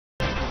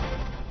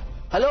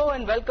Hello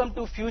and welcome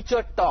to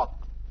Future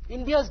Talk.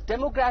 India's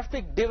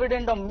demographic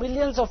dividend of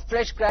millions of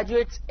fresh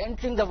graduates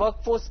entering the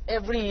workforce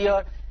every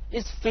year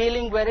is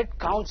failing where it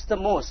counts the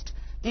most.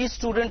 These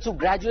students who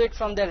graduate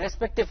from their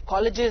respective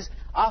colleges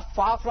are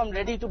far from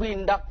ready to be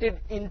inducted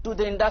into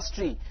the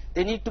industry.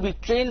 They need to be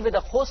trained with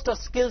a host of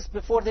skills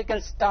before they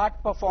can start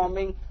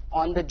performing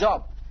on the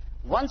job.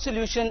 One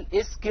solution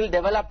is skill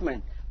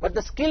development, but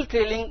the skill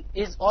training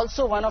is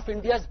also one of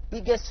India's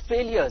biggest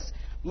failures.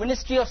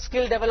 Ministry of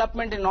Skill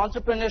Development and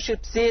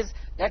Entrepreneurship says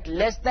that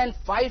less than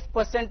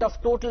 5% of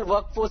total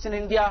workforce in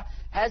India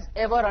has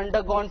ever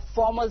undergone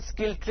formal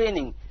skill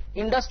training.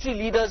 Industry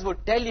leaders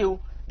would tell you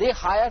they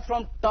hire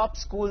from top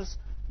schools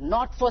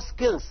not for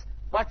skills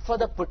but for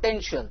the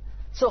potential.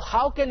 So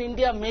how can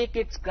India make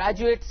its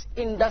graduates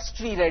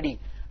industry ready?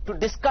 To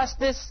discuss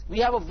this, we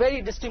have a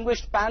very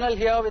distinguished panel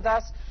here with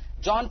us.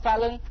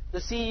 Fallon, the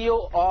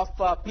CEO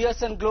of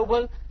Pearson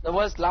Global, the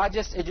world's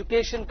largest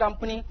education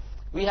company.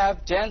 We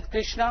have Jayant,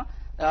 Krishna,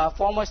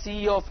 former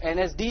CEO of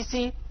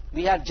NSDC.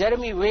 We have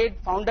Jeremy Wade,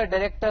 founder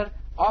director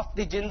of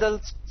the Jindal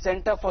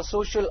Center for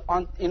Social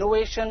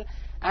Innovation.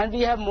 And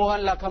we have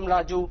Mohan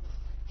Lakhamraju.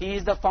 He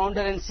is the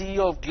founder and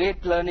CEO of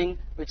Great Learning,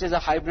 which is a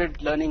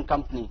hybrid learning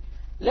company.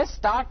 Let's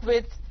start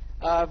with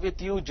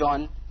you,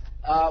 John.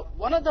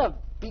 One of the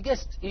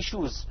biggest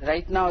issues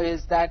right now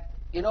is that,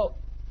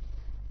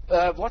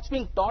 what's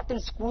being taught in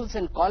schools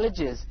and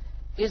colleges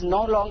is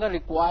no longer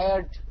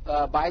required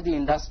by the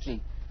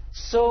industry.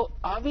 So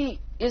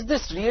is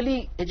this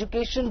really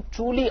education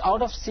truly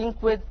out of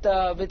sync with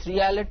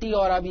reality,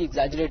 or are we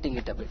exaggerating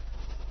it a bit?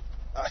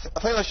 I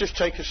think let's just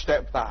take a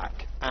step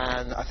back,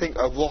 and I think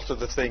a lot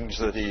of the things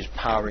that is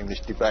powering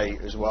this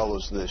debate, as well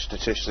as the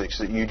statistics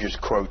that you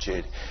just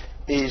quoted,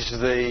 is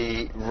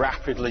the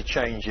rapidly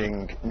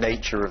changing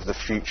nature of the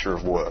future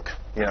of work.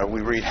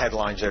 We read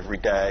headlines every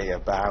day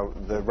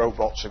about the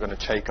robots are going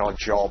to take our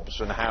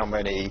jobs and how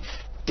many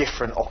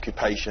different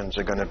occupations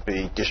are going to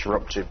be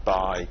disrupted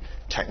by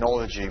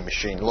technology,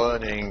 machine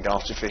learning,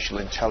 artificial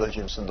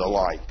intelligence and the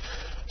like.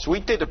 So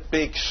we did a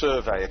big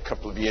survey a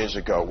couple of years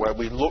ago where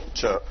we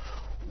looked at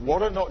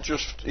what are not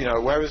just,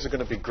 where is there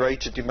going to be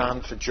greater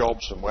demand for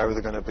jobs and where are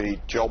there going to be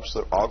jobs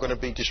that are going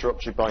to be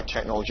disrupted by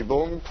technology, but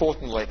more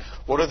importantly,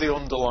 what are the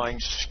underlying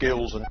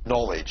skills and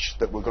knowledge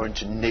that we're going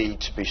to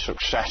need to be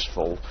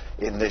successful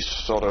in this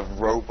sort of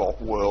robot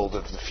world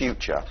of the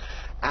future.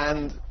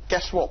 And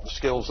guess what? The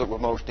skills that were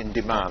most in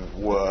demand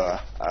were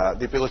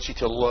the ability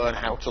to learn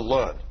how to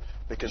learn,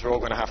 because we're all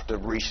going to have to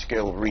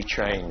reskill,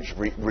 rechange,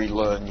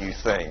 relearn new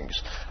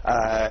things.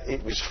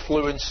 It was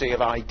fluency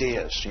of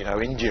ideas.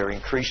 India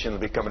increasingly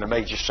becoming a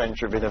major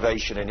centre of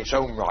innovation in its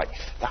own right.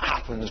 That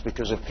happens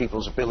because of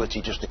people's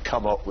ability just to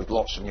come up with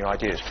lots of new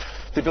ideas.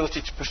 The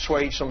ability to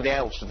persuade somebody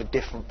else of a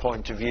different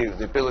point of view.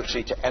 The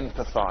ability to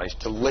empathise,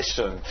 to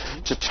listen,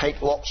 to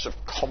take lots of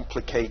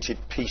complicated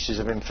pieces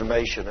of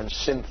information and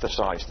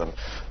synthesise them.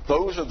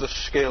 Those are the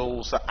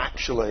skills that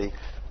actually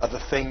are the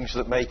things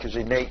that make us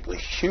innately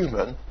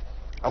human,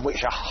 and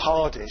which are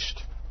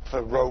hardest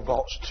for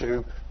robots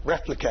to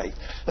replicate.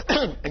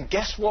 And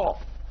guess what?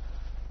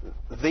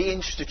 The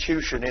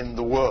institution in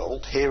the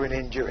world, here in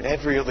India and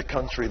every other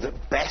country, that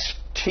best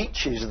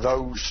teaches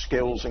those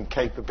skills and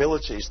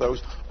capabilities,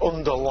 those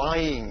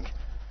underlying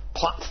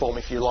platform,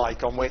 if you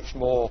like, on which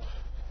more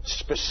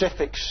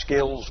specific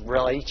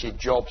skills-related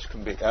jobs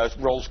can be,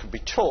 roles can be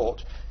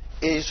taught,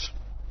 is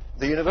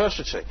the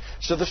university.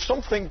 So there's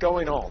something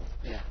going on.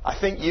 Yeah. I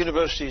think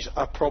universities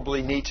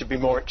probably need to be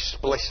more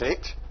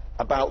explicit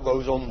about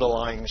those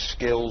underlying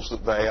skills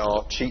that they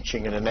are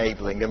teaching and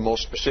enabling, and more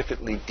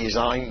specifically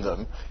design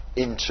them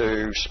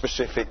into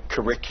specific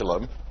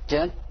curriculum.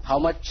 Jen, how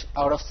much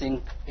out of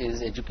sync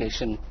is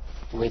education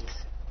with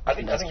I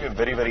think we're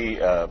very,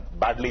 very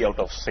badly out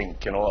of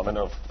sync.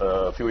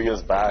 A few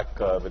years back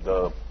with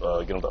the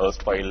the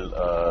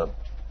erstwhile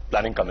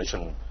Planning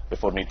Commission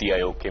before Niti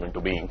Aayog came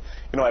into being,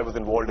 I was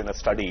involved in a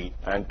study,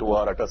 and to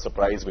our utter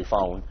surprise we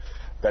found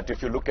that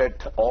if you look at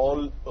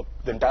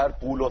the entire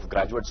pool of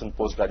graduates and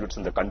postgraduates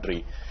in the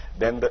country,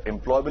 then the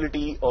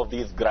employability of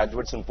these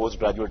graduates and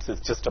postgraduates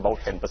is just about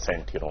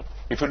 10%.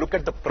 If you look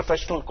at the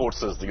professional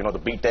courses, the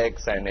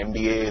BTechs and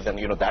MBAs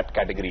and that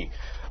category,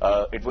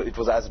 it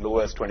was as low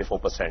as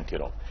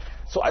 24%.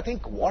 So I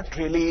think what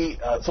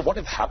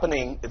is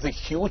happening is a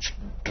huge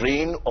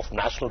drain of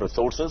national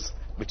resources,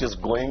 which is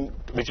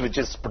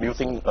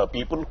producing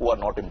people who are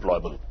not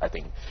employable, I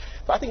think.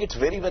 So I think it's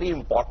very, very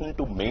important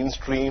to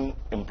mainstream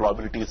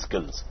employability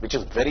skills, which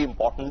is very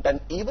important. And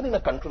even in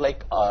a country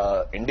like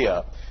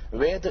India,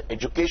 where the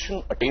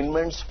education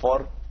attainments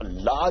for a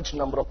large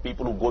number of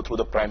people who go through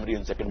the primary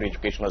and secondary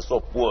education are so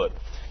poor.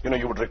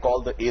 You would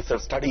recall the Acer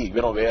study,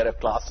 where a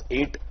class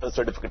 8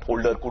 certificate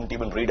holder couldn't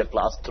even read a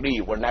class 3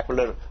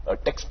 vernacular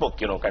textbook,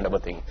 kind of a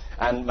thing.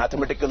 And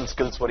mathematical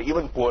skills were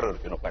even poorer,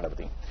 kind of a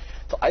thing.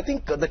 So I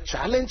think the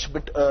challenge,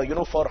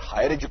 for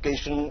higher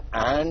education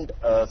and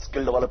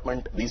skill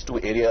development, these two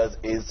areas,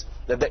 is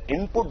that the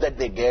input that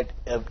they get,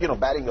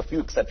 barring a few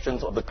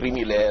exceptions of the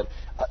creamy layer,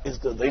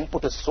 the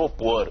input is so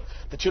poor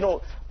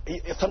that,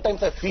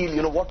 sometimes I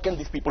feel, what can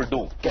these people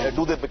do?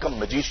 Do they become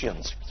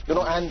magicians?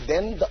 And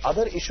then the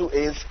other issue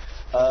is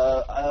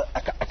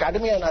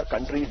academia in our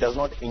country does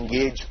not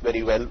engage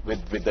very well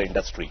with the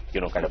industry,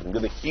 kind of.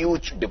 There's a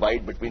huge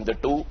divide between the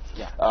two.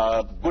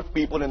 Good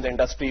people in the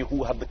industry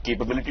who have the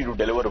capability to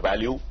deliver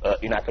value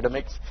in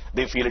academics,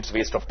 they feel it's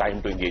waste of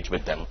time to engage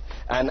with them.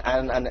 And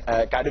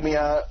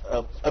academia,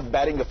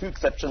 barring a few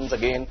exceptions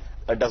again,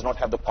 does not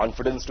have the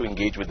confidence to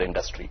engage with the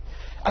industry.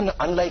 And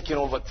unlike,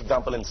 for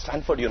example, in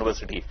Stanford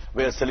University,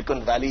 where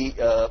Silicon Valley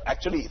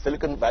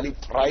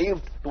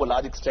thrived to a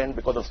large extent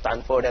because of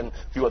Stanford and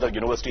a few other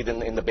universities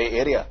in the Bay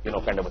Area,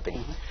 kind of a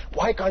thing.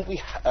 Why can't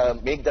we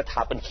make that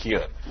happen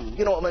here?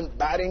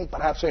 Barring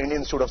perhaps an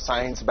Indian Institute of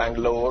Science,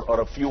 Bangalore,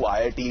 or a few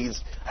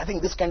IITs, I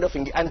think this kind of,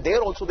 and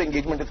there also the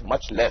engagement is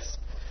much less.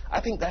 I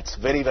think that's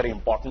very, very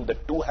important. The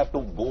two have to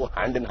go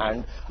hand in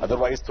hand.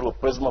 Otherwise, through a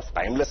prism of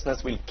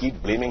timelessness, we'll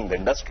keep blaming the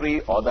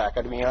industry or the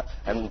academia,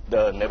 and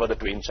never the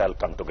twain shall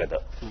come together.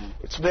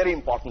 It's very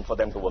important for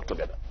them to work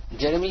together.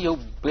 Jeremy, you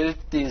built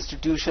the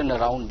institution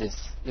around this,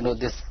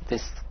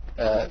 this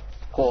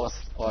course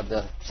or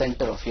the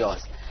center of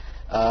yours.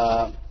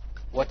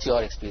 What's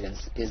your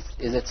experience? Is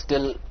it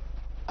still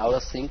out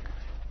of sync?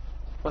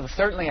 Well, it's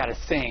certainly out of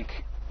sync,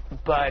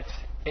 but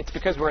it's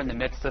because we're in the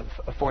midst of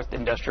a fourth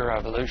industrial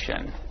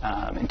revolution.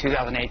 In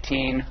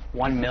 2018,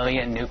 1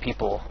 million new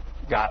people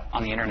got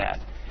on the internet.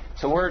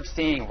 So we're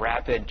seeing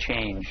rapid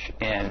change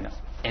in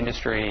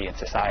industry and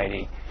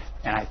society.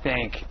 And I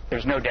think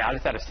there's no doubt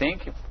it's out of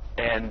sync,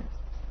 and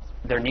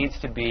there needs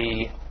to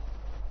be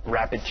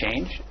rapid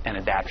change and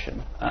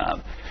adaptation.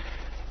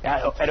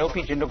 At OP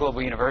Jindal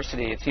Global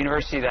University, it's a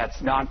university that's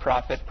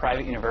nonprofit,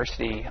 private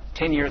university,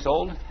 10 years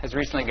old, has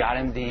recently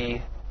gotten the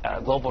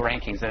global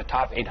rankings, the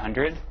top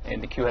 800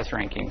 in the QS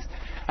rankings.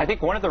 I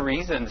think one of the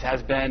reasons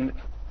has been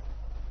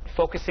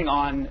focusing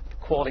on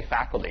quality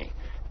faculty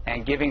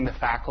and giving the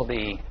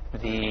faculty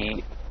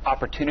the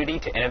opportunity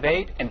to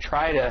innovate and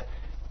try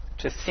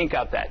to sync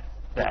up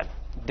that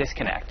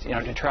disconnect,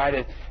 to try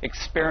to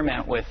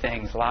experiment with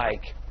things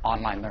like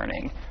online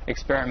learning,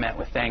 experiment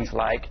with things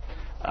like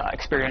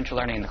experiential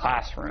learning in the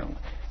classroom,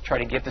 try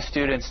to get the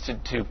students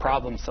to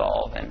problem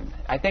solve. And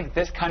I think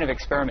this kind of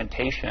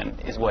experimentation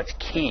is what's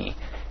key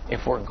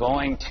if we're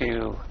going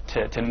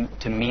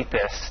to meet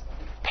this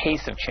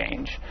pace of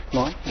change.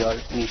 Mohan, your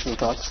initial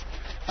thoughts?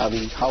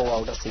 How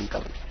out of sync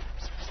are we?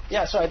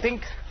 Yeah, so I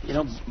think,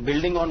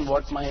 building on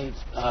what my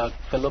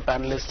fellow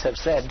panelists have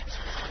said,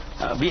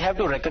 we have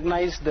to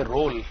recognize the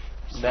role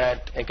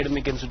that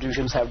academic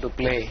institutions have to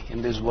play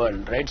in this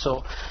world, right?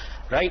 So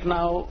right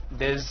now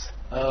there's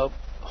a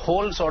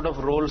whole sort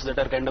of roles that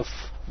are kind of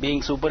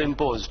being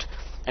superimposed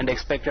and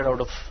expected out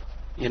of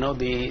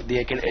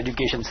the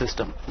education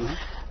system,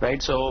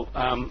 right? So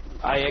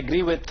I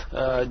agree with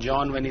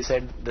John when he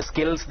said the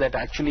skills that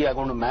actually are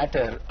going to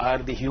matter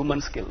are the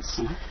human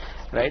skills,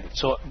 right?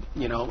 So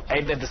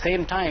at the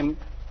same time,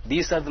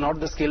 these are not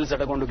the skills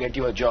that are going to get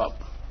you a job,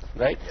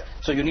 right?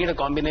 So you need a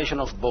combination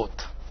of both.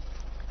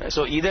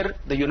 So either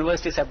the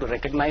universities have to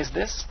recognize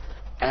this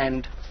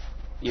and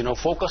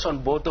focus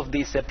on both of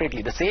these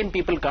separately. The same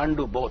people can't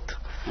do both,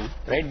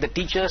 right? The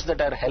teachers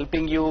that are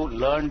helping you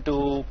learn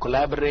to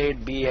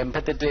collaborate, be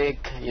empathetic,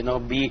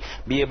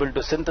 be able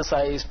to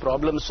synthesize,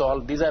 problem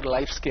solve, these are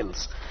life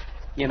skills.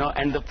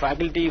 And the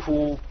faculty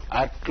who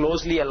are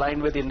closely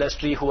aligned with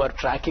industry, who are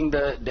tracking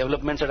the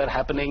developments that are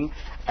happening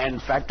and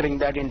factoring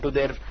that into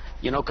their,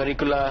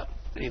 curricula,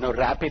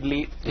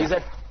 rapidly, these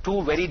are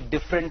two very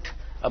different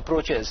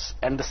approaches,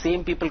 and the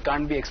same people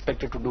can't be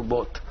expected to do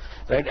both,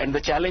 right? And the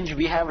challenge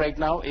we have right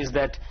now is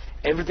that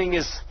everything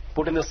is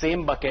put in the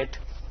same bucket,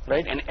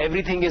 right? And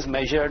everything is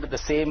measured the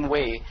same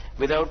way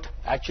without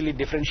actually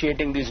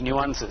differentiating these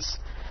nuances,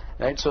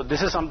 right? So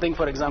this is something,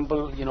 for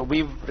example,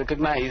 we've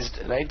recognized,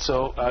 right?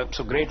 So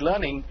great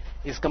learning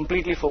is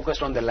completely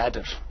focused on the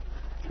latter,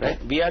 right?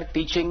 We are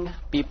teaching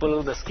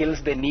people the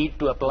skills they need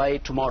to apply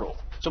tomorrow.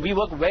 So we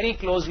work very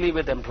closely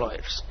with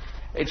employers.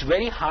 It's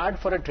very hard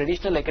for a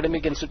traditional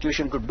academic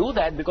institution to do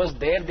that because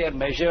they are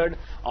measured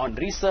on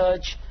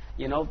research.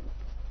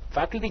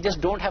 Faculty just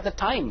don't have the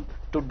time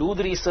to do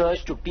the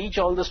research, to teach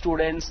all the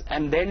students,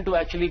 and then to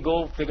actually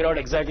go figure out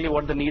exactly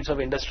what the needs of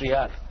industry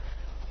are.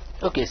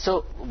 Okay,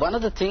 so one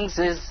of the things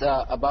is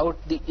about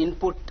the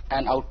input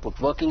and output,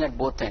 working at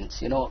both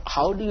ends.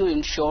 How do you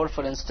ensure,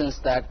 for instance,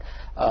 that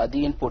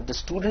the input, the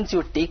students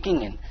you're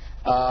taking in,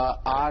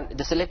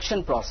 the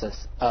selection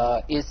process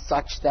is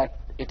such that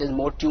it is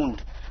more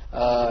tuned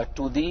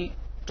to the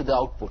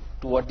output,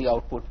 to what the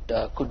output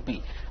could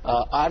be.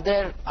 Are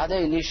there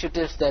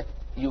initiatives that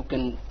you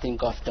can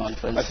think of, John,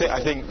 for instance?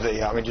 I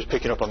think just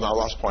picking up on that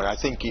last point, I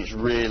think it's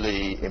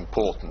really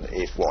important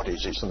if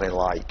it's something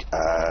like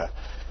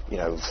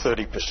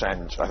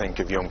 30%, I think,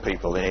 of young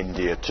people in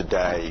India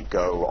today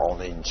go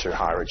on into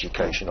higher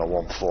education in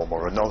one form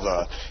or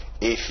another.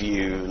 if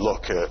you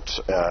look at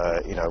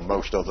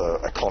most other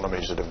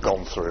economies that have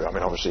gone through, I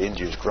mean, obviously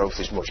India's growth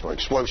is much more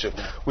explosive.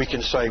 We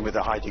can say with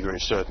a high degree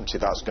of certainty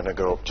that's going to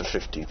go up to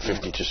 50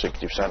 to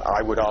 60%.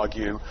 I would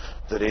argue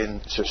that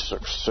to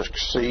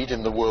succeed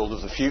in the world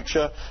of the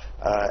future,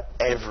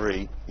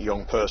 every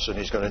young person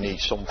is going to need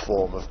some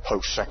form of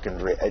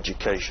post-secondary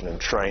education and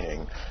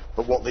training.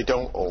 But what they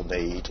don't all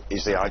need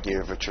is the idea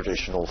of a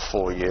traditional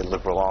 4-year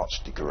liberal arts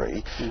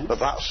degree. But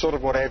that's sort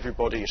of what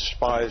everybody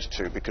aspires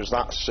to, because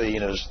that's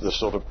seen as the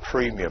sort of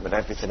premium and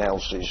everything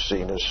else is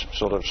seen as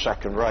sort of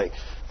second rate.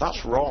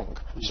 That's wrong.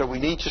 So we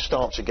need to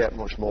start to get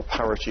much more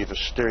parity of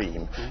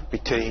esteem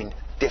between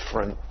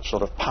different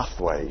sort of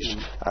pathways,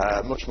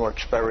 much more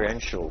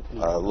experiential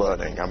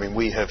learning. I mean,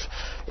 we have,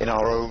 in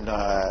our own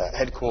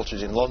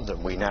headquarters in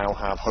London, we now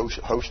have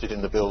hosted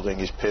in the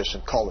building is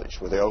Pearson College,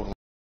 where the only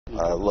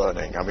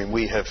learning. I mean,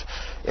 we have,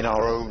 in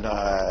our own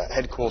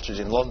headquarters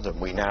in London,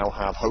 we now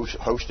have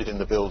hosted in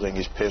the building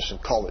is Pearson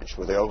College,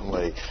 where the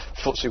only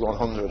FTSE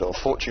 100 or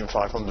Fortune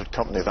 500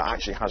 company that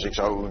actually has its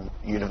own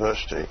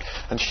university.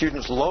 And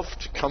students love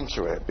to come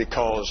to it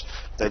because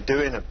they're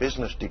doing a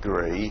business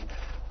degree,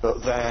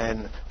 but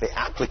then the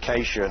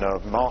application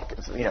of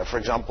for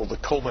example, the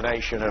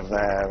culmination of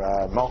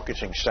their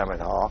marketing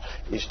seminar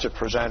is to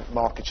present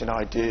marketing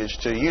ideas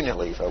to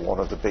Unilever, one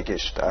of the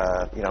biggest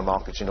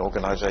marketing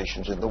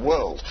organisations in the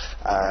world.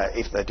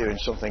 If they're doing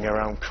something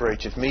around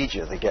creative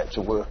media, they get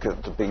to work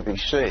at the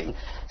BBC.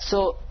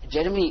 So,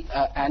 Jeremy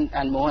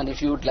and Mohan,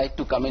 if you would like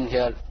to come in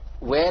here,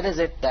 where is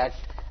it that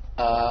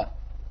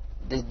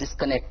the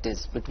disconnect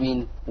is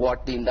between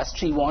what the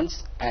industry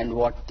wants and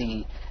what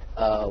the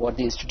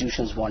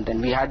institutions want?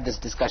 And we had this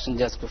discussion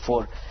just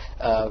before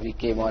we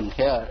came on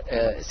here.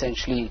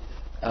 Essentially,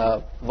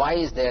 why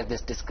is there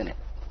this disconnect?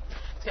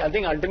 See, I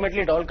think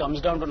ultimately it all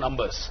comes down to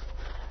numbers,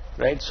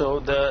 right? So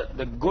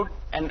the good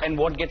and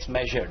what gets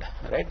measured,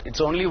 right?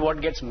 It's only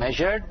what gets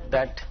measured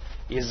that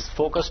is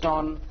focused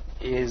on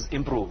is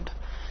improved,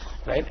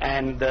 right?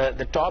 And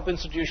the top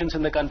institutions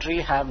in the country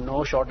have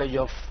no shortage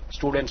of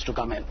students to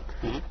come in,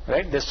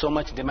 right? There's so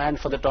much demand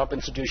for the top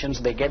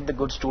institutions. They get the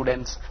good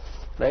students,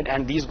 right?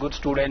 And these good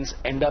students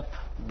end up,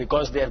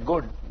 because they are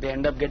good, they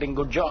end up getting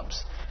good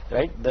jobs,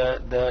 right?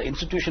 The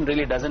institution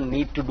really doesn't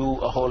need to do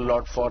a whole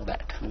lot for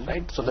that,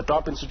 right? So the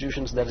top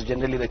institutions, that's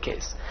generally the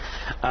case.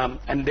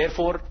 And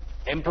therefore,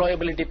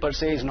 employability per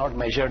se is not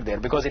measured there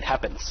because it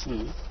happens,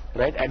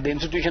 right? At the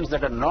institutions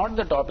that are not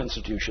the top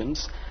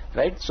institutions,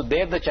 right? So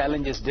there the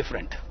challenge is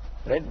different,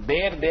 right?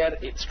 There they are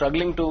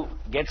struggling to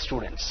get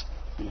students.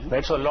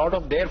 Right, so a lot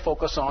of their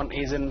focus on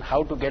is in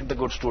how to get the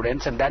good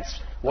students, and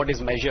that's what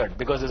is measured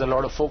because there's a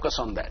lot of focus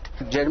on that.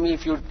 Jeremy,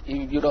 if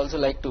you'd also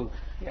like to...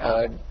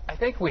 I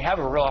think we have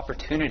a real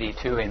opportunity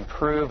to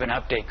improve and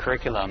update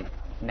curriculum.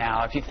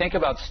 Now, if you think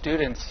about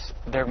students,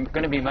 they're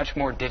going to be much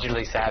more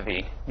digitally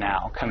savvy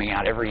now coming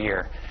out every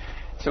year.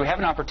 So we have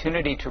an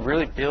opportunity to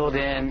really build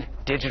in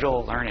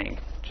digital learning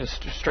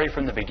just straight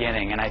from the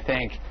beginning, and I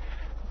think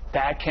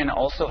that can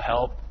also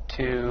help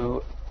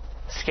to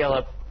scale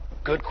up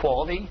good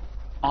quality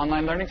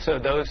online learning, so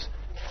those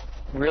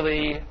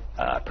really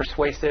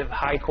persuasive,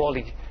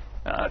 high-quality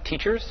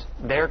teachers,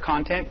 their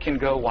content can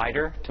go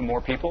wider to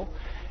more people,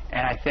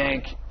 and I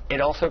think it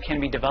also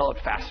can be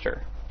developed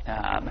faster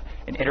and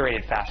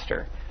iterated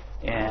faster,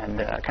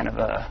 and kind of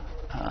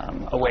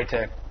a way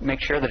to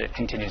make sure that it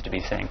continues to be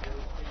synced.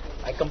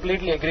 I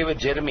completely agree with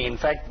Jeremy. In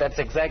fact, that's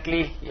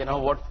exactly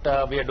what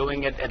we are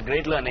doing at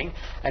Great Learning.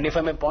 And if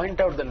I may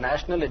point out the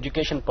national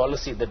education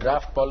policy, the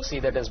draft policy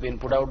that has been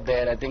put out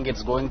there, I think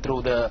it's going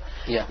through the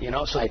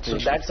so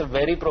that's a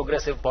very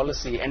progressive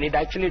policy, and it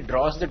actually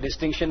draws the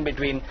distinction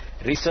between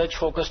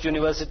research-focused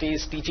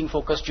universities,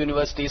 teaching-focused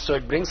universities. So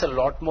it brings a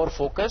lot more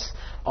focus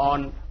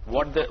on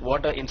what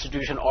an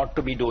institution ought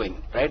to be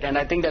doing, right? And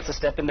I think that's a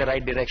step in the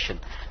right direction.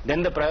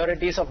 Then the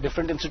priorities of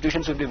different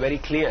institutions will be very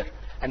clear,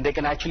 and they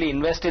can actually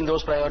invest in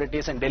those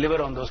priorities and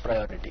deliver on those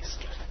priorities.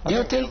 Do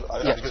you think?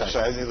 I was going to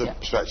say, the other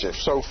perspective.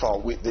 So far,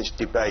 with this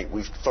debate,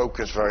 we've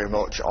focused very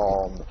much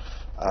on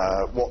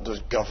what does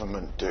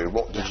government do,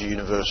 what does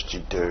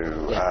university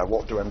do,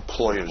 what do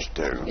employers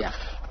do.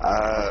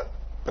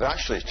 But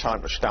actually, it's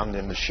time to stand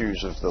in the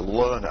shoes of the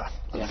learner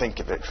and think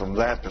of it from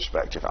their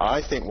perspective.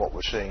 I think what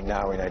we're seeing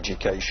now in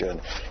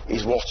education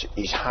is what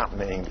is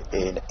happening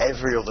in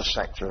every other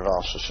sector of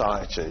our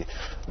society,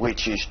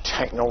 which is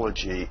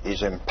technology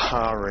is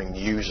empowering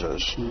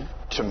users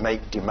to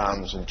make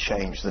demands and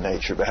change the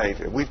nature of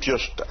behaviour. We've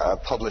just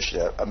published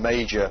a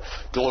major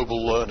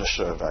global learner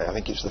survey. I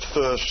think it's the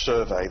first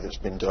survey that's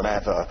been done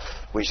ever,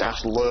 which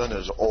asked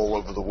learners all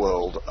over the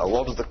world a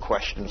lot of the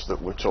questions that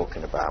we're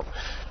talking about.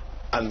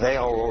 And they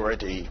are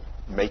already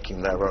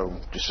making their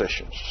own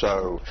decisions.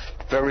 So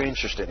very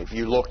interesting. If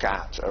you look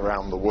at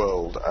around the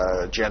world,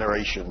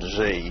 Generation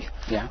Z,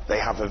 they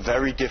have a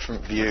very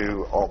different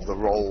view of the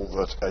role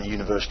that a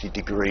university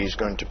degree is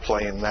going to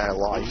play in their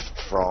life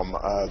from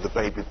the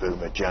baby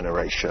boomer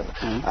generation.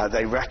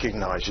 They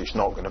recognize it's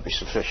not going to be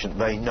sufficient.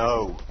 They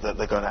know that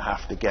they're going to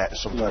have to get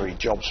some very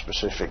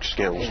job-specific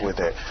skills with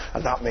it.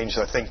 And that means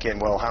they're thinking,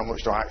 well, how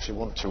much do I actually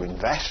want to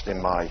invest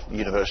in my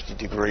university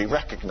degree,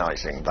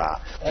 recognizing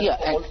that.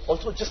 And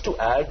also, just to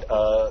add,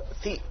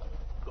 see,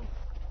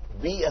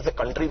 we as a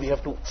country, we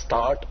have to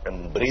start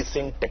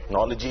embracing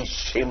technology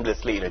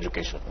shamelessly in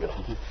education. You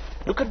know,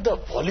 look at the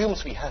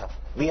volumes we have.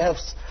 We have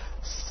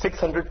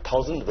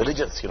 600,000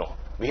 villages. You know,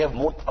 we have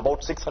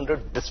about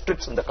 600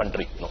 districts in the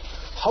country. You know,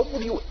 how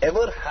would you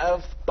ever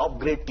have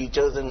top-grade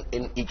teachers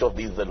in each of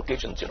these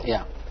locations? You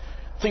know.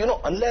 So, you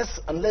know, unless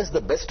the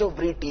best of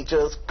breed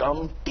teachers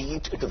come,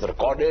 teach, it is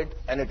recorded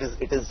and it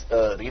is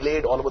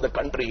relayed all over the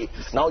country.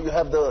 Now you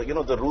have the, you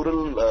know, the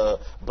rural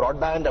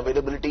broadband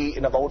availability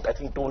in about, I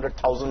think,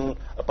 200,000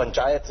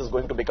 panchayats is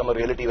going to become a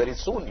reality very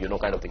soon, you know,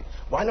 kind of thing.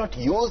 Why not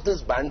use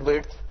this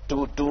bandwidth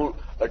to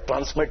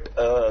transmit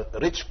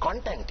rich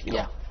content, you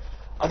know?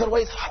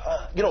 Otherwise,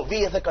 you know,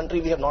 we as a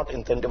country, we have not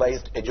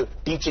incentivized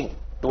teaching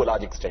to a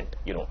large extent,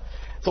 you know.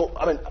 So,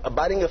 I mean,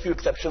 barring a few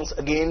exceptions,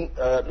 again,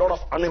 a lot of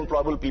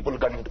unemployable people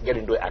get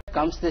into it.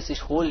 Comes this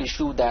whole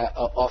issue that,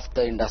 of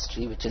the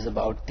industry, which is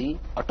about the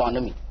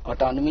autonomy.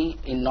 Autonomy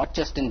in not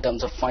just in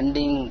terms of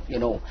funding, you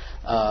know,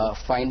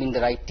 finding the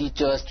right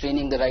teachers,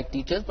 training the right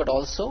teachers, but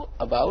also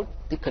about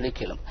the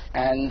curriculum.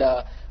 And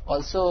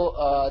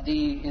also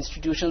the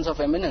institutions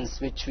of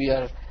eminence, which we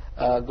are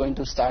going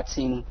to start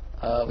seeing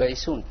very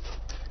soon.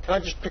 Can I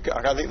just pick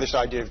up, I think this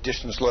idea of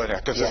distance learning,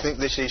 because I think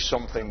this is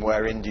something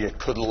where India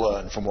could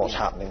learn from what's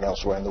happening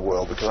elsewhere in the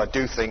world, because I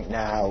do think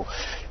now,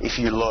 if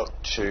you look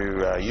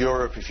to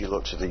Europe, if you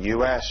look to the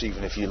US,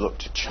 even if you look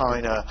to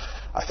China,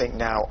 I think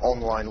now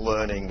online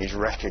learning is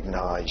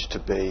recognized to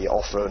be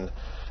often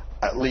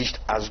at least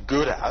as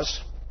good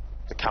as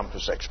the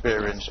campus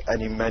experience,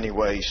 and in many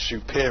ways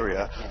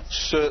superior,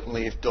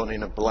 certainly if done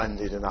in a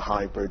blended and a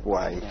hybrid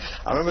way.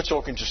 I remember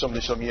talking to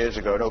somebody some years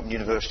ago, an Open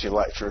University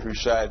lecturer, who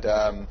said,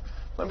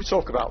 let me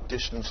talk about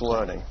distance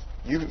learning.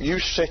 You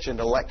sit in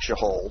a lecture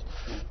hall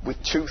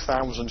with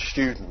 2,000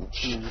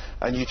 students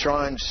and you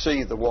try and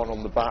see the one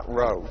on the back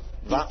row.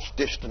 That's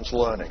distance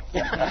learning.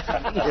 You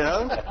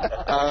know?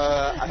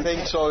 I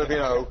think sort of, you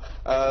know,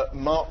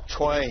 Mark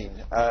Twain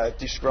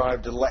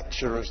described a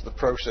lecture as the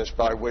process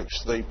by which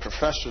the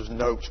professor's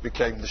notes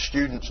became the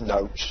student's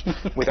notes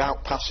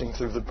without passing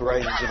through the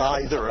brains of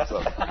either of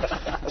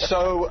them.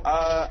 So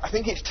I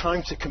think it's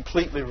time to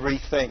completely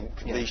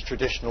rethink these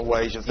traditional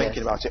ways of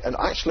thinking about it. And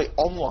actually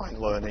online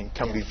learning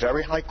can be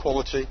very high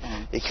quality,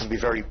 it can be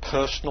very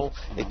personal,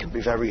 it can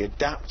be very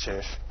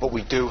adaptive, but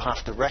we do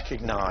have to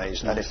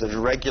recognise that if there's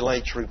regulation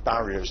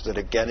barriers that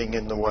are getting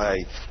in the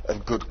way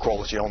of good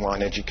quality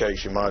online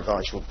education, my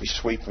advice would be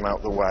sweep them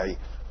out the way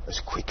as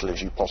quickly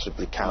as you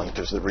possibly can,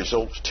 because the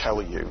results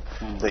tell you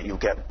that you'll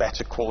get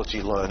better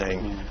quality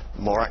learning,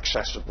 more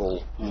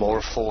accessible,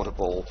 more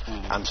affordable,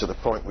 and to the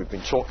point we've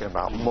been talking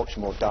about, much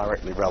more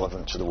directly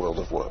relevant to the world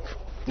of work.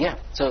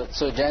 So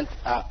Jayant,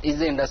 is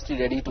the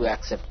industry ready to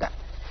accept that?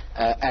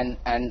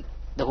 And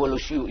the whole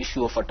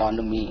issue of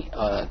autonomy,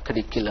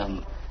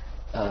 curriculum,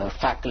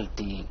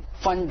 faculty,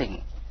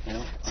 funding. You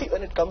know, see,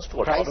 when it comes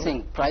to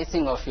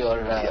pricing of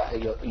your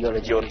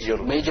education,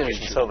 your major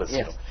education service.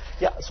 You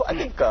know. So I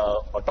think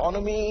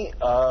autonomy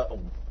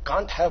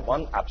can't have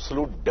one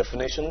absolute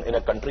definition in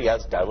a country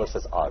as diverse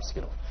as ours.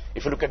 You know,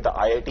 if you look at the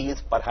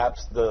IITs,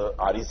 perhaps the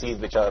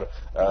RECs, which are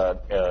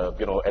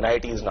you know,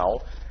 NITs now,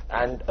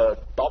 and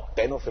top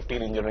 10 or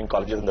 15 engineering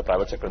colleges in the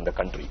private sector in the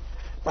country.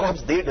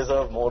 Perhaps they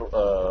deserve more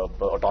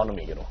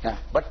autonomy, you know.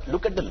 But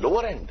look at the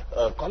lower end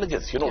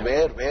colleges, you know,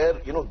 where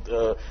you know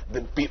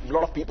a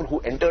lot of people who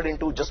entered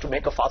into just to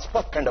make a fast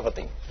buck kind of a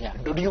thing.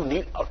 Do you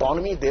need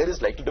autonomy? There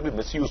is likely to be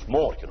misused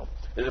more, you know.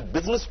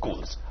 Business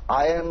schools,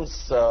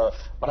 IIMs,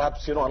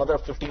 perhaps, you know, another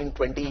 15,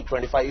 20,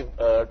 25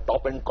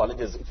 top end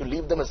colleges. If you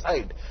leave them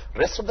aside,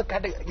 rest of the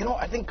category, you know,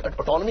 I think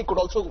autonomy could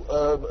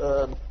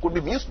also could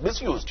be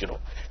misused, you know.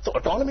 So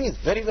autonomy is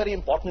very, very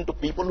important to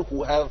people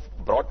who have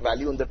brought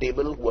value on the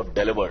table, who have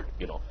delivered.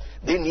 You know,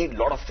 they need a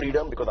lot of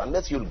freedom, because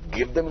unless you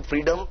give them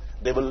freedom,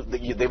 they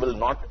will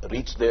not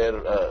reach their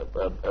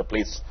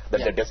place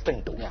that they're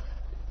destined to.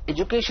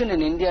 Education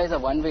in India is a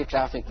one-way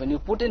traffic. When you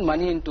put in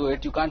money into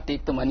it, you can't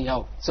take the money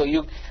out. So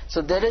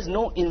there is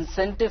no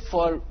incentive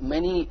for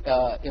many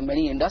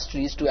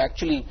industries to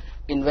actually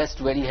invest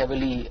very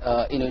heavily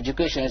in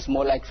education. It's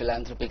more like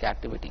philanthropic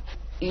activity.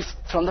 If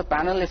from the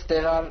panel, if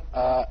there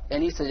are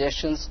any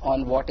suggestions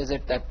on what is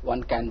it that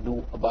one can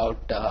do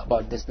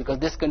about this, because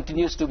this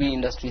continues to be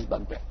industry's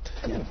bugbear.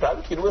 In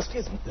private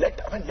universities, let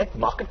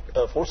market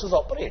forces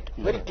operate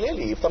very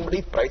clearly. If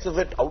somebody prices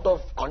it out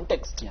of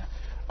context,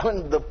 I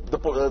mean,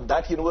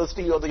 that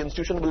university or the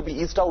institution will be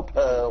eased out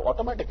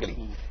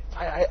automatically.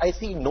 I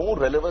see no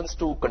relevance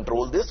to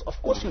control this. Of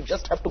course, you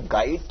just have to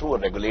guide through a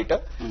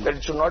regulator that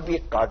it should not be a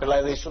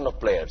cartelization of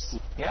players.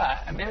 Yeah,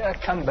 maybe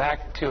I'd come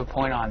back to a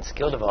point on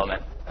skill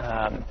development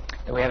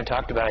that we haven't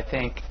talked about, I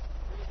think,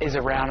 is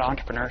around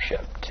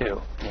entrepreneurship,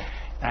 too. Yeah.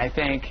 And I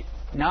think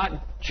not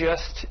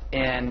just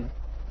in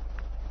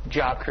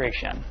job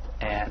creation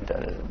and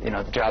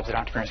the jobs that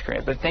entrepreneurs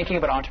create, but thinking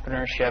about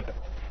entrepreneurship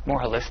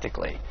more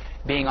holistically,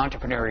 being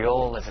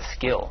entrepreneurial as a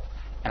skill.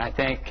 And I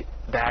think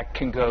that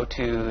can go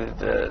to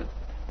the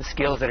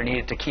skills that are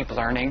needed to keep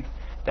learning,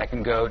 that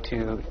can go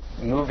to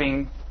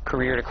moving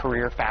career to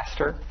career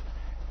faster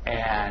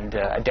and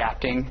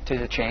adapting to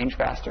the change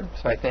faster.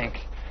 So I think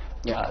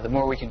the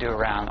more we can do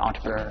around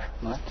entrepreneur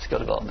skill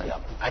development. Yeah.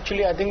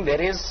 Actually, I think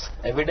there is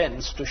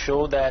evidence to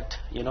show that,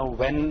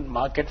 when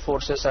market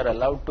forces are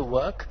allowed to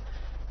work,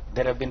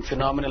 there have been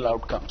phenomenal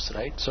outcomes,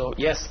 right? So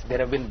yes, there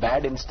have been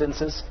bad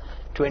instances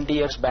 20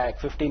 years back,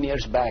 15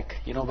 years back,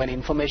 when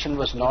information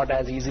was not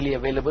as easily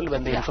available,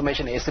 when the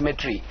information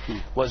asymmetry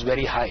was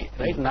very high,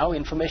 right? Now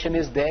information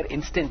is there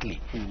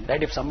instantly,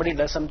 right? If somebody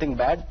does something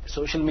bad,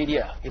 social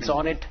media, it's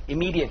on it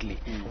immediately,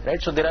 right?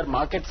 So there are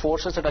market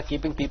forces that are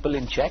keeping people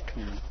in check,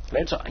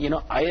 right? So,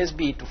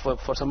 ISB,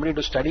 for somebody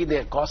to study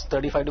there, costs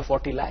 35 to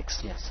 40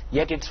 lakhs. Yes.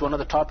 Yet it's one of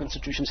the top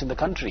institutions in the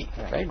country,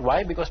 right?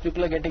 Why? Because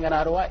people are getting an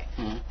ROI,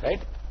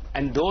 right?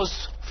 And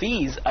those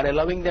fees are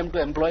allowing them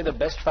to employ the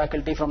best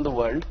faculty from the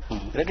world,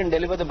 right, and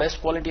deliver the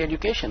best quality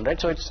education, right?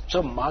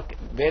 So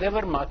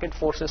wherever market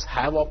forces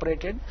have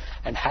operated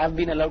and have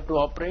been allowed to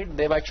operate,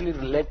 they've actually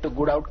led to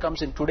good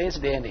outcomes in today's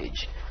day and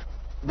age.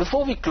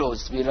 Before we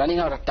close, we're running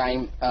out of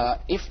time.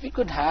 If we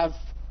could have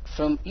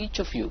from each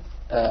of you,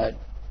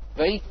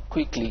 very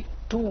quickly,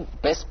 2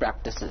 best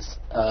practices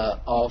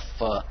of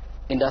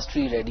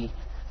industry-ready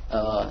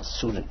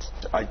students.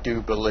 I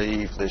do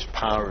believe there's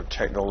power of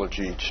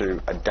technology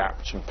to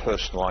adapt and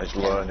personalise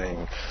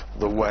learning,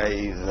 the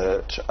way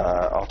that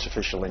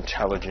artificial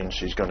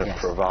intelligence is going to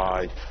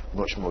provide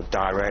much more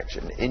direct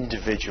and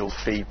individual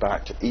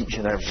feedback to each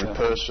and every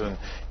person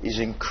is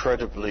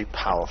incredibly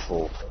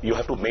powerful. You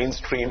have to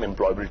mainstream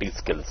employability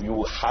skills.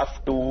 You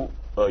have to,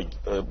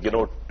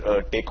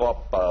 take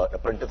up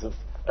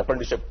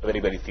apprenticeship very,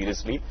 very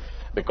seriously.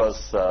 Because,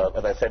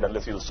 as I said,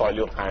 unless you soil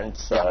your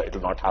hands, it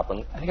will not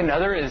happen. I think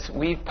another is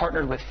we've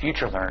partnered with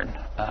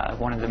FutureLearn,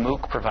 one of the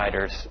MOOC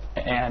providers,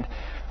 and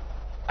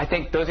I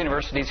think those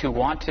universities who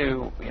want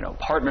to,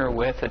 partner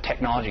with a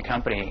technology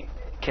company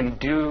can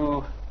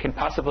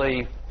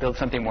possibly build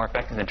something more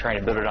effective than trying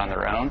to build it on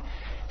their own.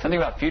 Something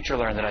about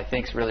FutureLearn that I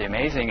think is really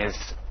amazing is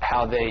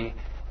how they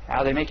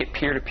make it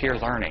peer-to-peer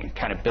learning,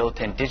 kind of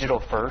built in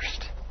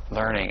digital-first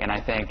learning, and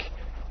I think.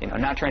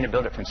 Not trying to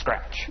build it from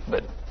scratch,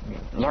 but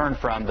learn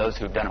from those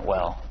who've done it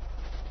well.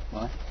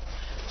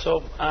 So,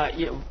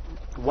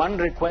 one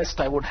request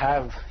I would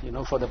have,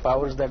 for the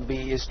powers that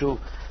be is to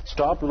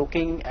stop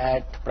looking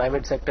at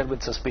private sector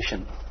with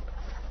suspicion,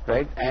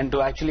 right? And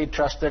to actually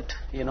trust that,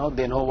 they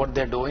know what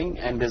they're doing,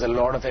 and there's a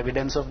lot of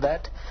evidence of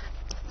that.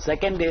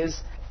 Second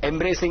is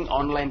embracing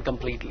online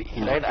completely,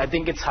 right? I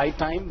think it's high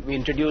time we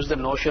introduce the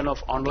notion of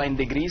online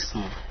degrees,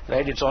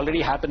 right? It's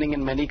already happening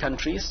in many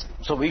countries,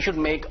 so we should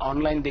make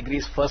online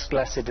degrees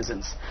first-class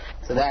citizens.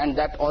 So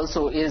that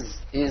also is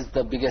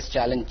the biggest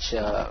challenge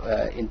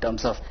in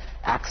terms of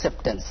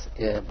acceptance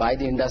by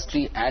the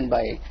industry and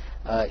by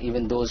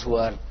even those who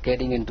are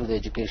getting into the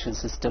education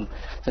system.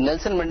 So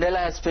Nelson Mandela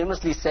has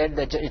famously said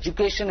that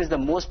education is the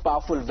most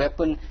powerful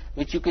weapon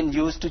which you can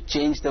use to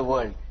change the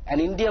world. And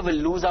India will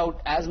lose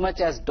out as much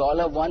as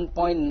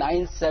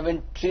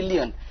 $1.97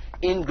 trillion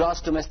in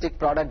gross domestic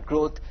product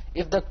growth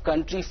if the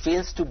country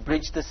fails to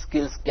bridge the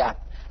skills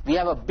gap. We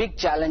have a big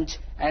challenge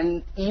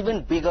and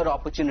even bigger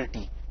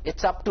opportunity.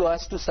 It's up to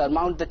us to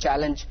surmount the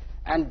challenge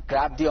and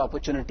grab the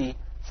opportunity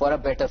for a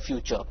better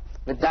future.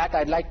 With that,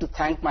 I'd like to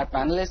thank my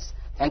panelists.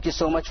 Thank you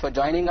so much for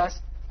joining us,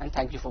 and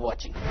thank you for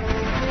watching.